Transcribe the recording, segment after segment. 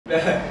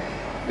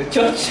The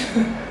church.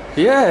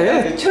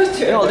 Yeah. The church.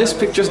 Yeah, all these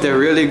pictures, they're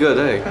really good,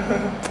 eh?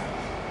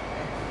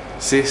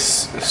 See,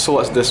 so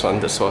what's this one?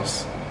 This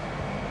was.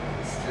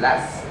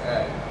 Last.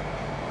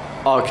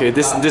 Oh, okay,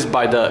 this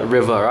by the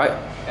river, right?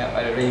 Yeah,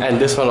 by the river. And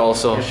this one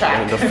also, The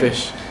shark. the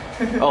fish.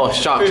 Oh,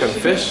 shark and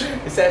fish.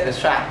 It says the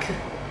shark.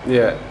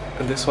 Yeah,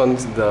 and this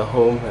one's the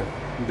home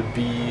and the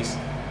bees.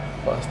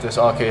 What's this?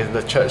 Okay,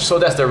 the church. So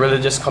that's the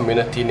religious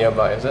community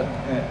nearby, is it?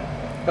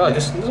 Yeah. Oh,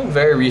 this is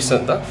very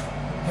recent, a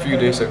few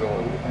days ago.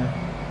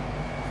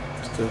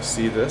 Still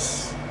see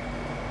this.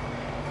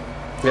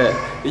 Yeah,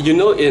 you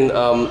know, in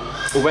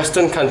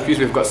Western countries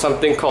we've got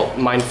something called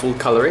mindful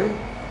coloring.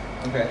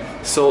 Okay.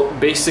 So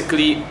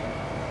basically,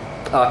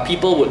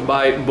 people would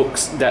buy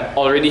books that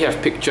already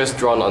have pictures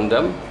drawn on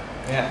them.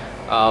 Yeah.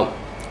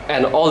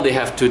 And all they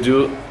have to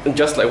do,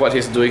 just like what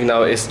he's doing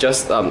now, is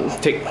just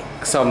take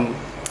some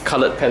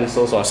colored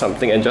pencils or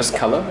something and just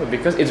color,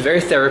 because it's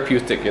very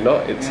therapeutic, you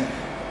know.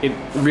 It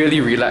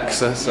really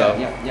relaxes.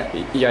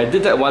 Yeah, I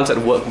did that once at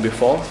work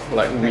before.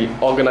 Like we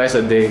organized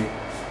a day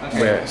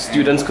where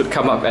students could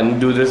come up and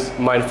do this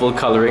mindful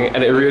coloring,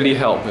 and it really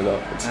helped, you know.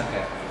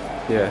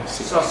 Yeah.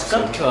 So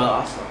sculpture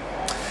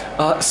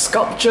also.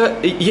 Sculpture,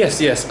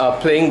 yes.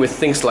 Playing with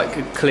things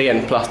like clay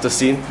and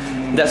plasticine,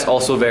 that's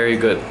also very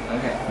good.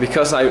 Okay.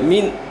 Because I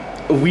mean,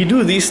 we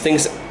do these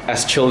things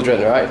as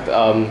children, right?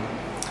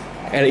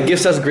 And it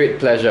gives us great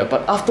pleasure.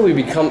 But after we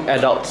become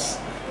adults,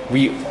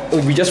 we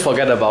just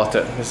forget about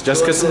it. It's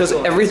just because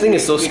everything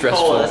is so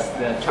stressful. Us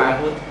the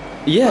childhood.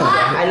 Yeah.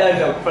 I learned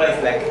the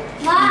phrase like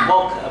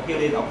evoke a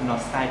feeling of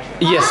nostalgia.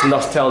 Yes,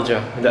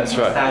 nostalgia. That's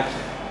right.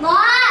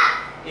 Nostalgia.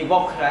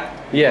 Evoke, right?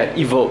 Yeah,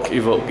 evoke.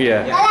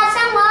 Yeah.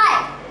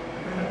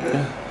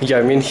 Yeah,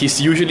 I mean,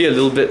 he's usually a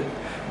little bit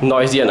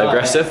noisy and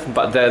aggressive,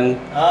 but then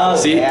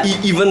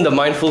even the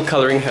mindful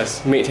coloring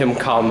has made him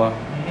calmer.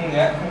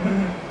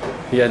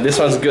 Yeah, this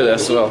one's good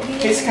as well.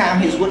 He's calm,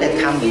 he's good at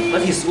calming,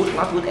 but he's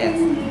not good at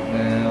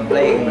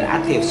playing the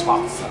active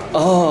sports.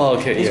 Oh,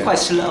 okay. He's quite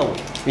slow.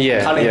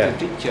 Coloring the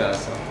picture.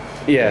 So.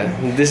 Yeah,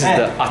 this is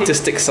the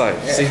artistic side.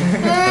 See,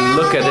 and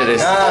look at it.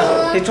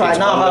 It's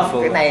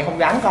wonderful. Cái này không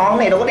dám có, cái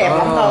này đâu có đẹp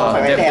lắm đâu,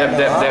 phải đẹp.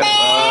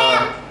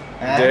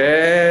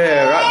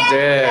 There, right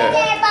there.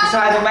 He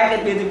tried to make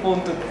it beautiful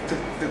to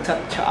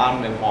touch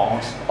on the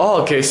walls.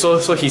 Oh, okay. So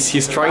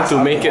he's trying to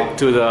make it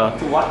to the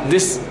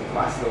this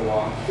What's the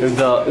wall?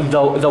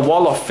 the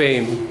wall of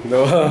fame.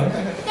 No.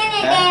 Cái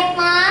này đẹp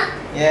mà.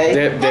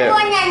 Đẹp. Cái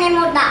ngôi nhà này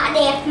màu đỏ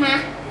đẹp mà.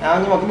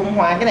 Nhưng mà cái bông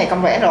hoa cái này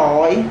con vẽ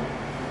rồi.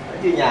 Thấy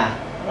chưa nhỉ?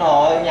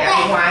 Rồi, nhà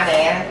bông hoa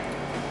nè.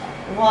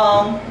 Đúng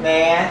không?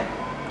 Nè.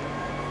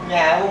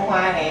 Nhà bông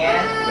hoa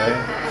nè. Đấy,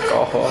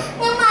 có.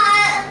 Nhưng mà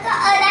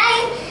ở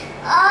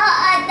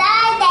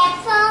đây đẹp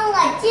hơn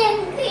ở trên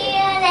kia,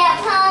 đẹp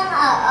hơn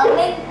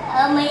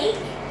ở Mỹ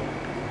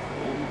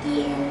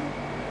kia.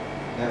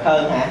 Đẹp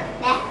hơn hả?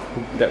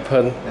 Đẹp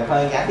hơn. Đẹp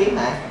hơn giả tiếp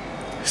hả?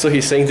 So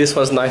he's saying this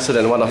one's nicer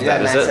than one of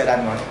that, is it?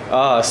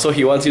 So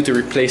he wants you to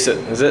replace it,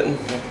 is it?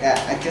 Yeah,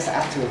 I just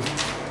have to.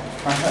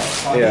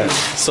 Yeah.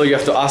 So you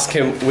have to ask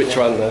him which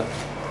one.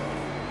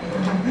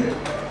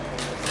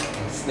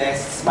 There's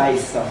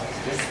space, so.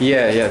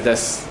 Yeah.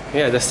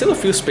 There's still a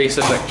few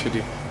spaces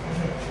actually.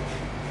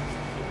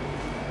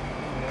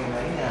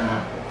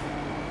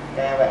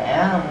 Ra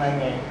vẽ không anh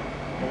nhỉ?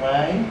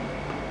 Mới.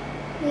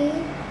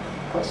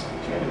 Có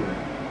chưa được.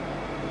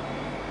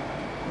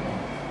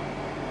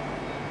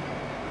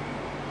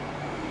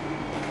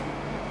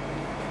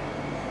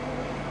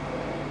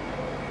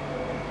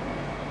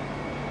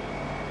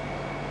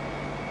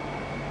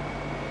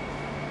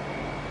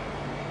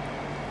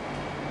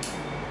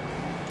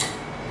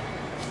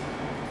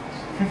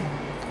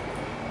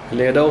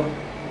 Lê đâu?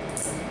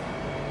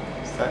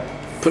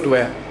 Put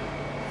where?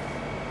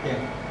 Yeah.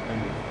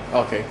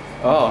 Okay.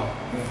 Oh.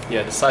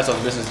 Yeah, the size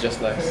of this is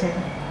just nice.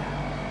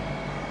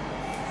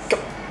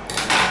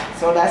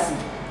 So that's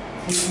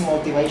his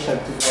motivation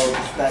to go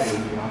to study,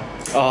 you know.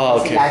 Oh,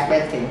 He okay. like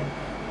painting.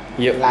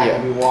 Yep.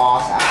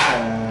 Rewards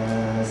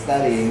after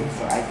studying,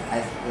 so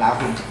I allow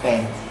him to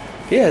paint.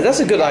 Yeah, that's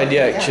a good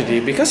idea actually,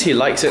 because he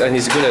likes it and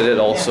he's good at it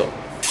also.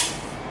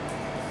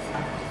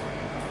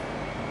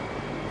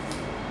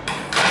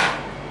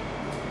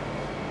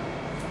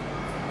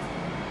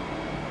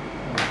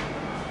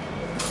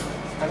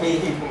 I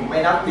mean, he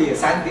may not be a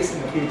scientist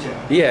in the future.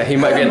 Yeah, he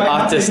might be an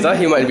artist, huh?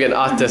 He might be an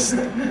artist.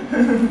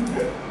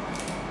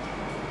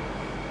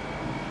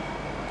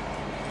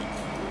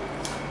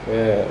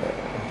 Yeah.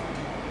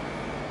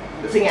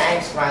 The thing I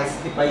advise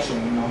the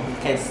patient, you know, he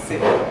can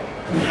sit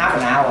half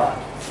an hour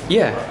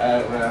Yeah.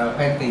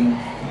 painting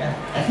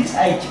at his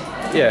age.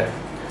 Yeah.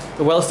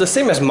 Well, it's the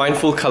same as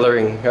mindful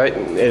coloring, right?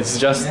 It's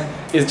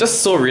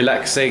just so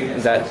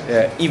relaxing that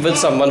even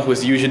someone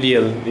who's usually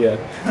a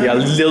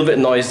little bit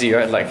noisy,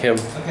 right, like him,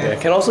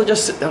 can also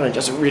just sit down and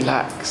just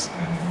relax.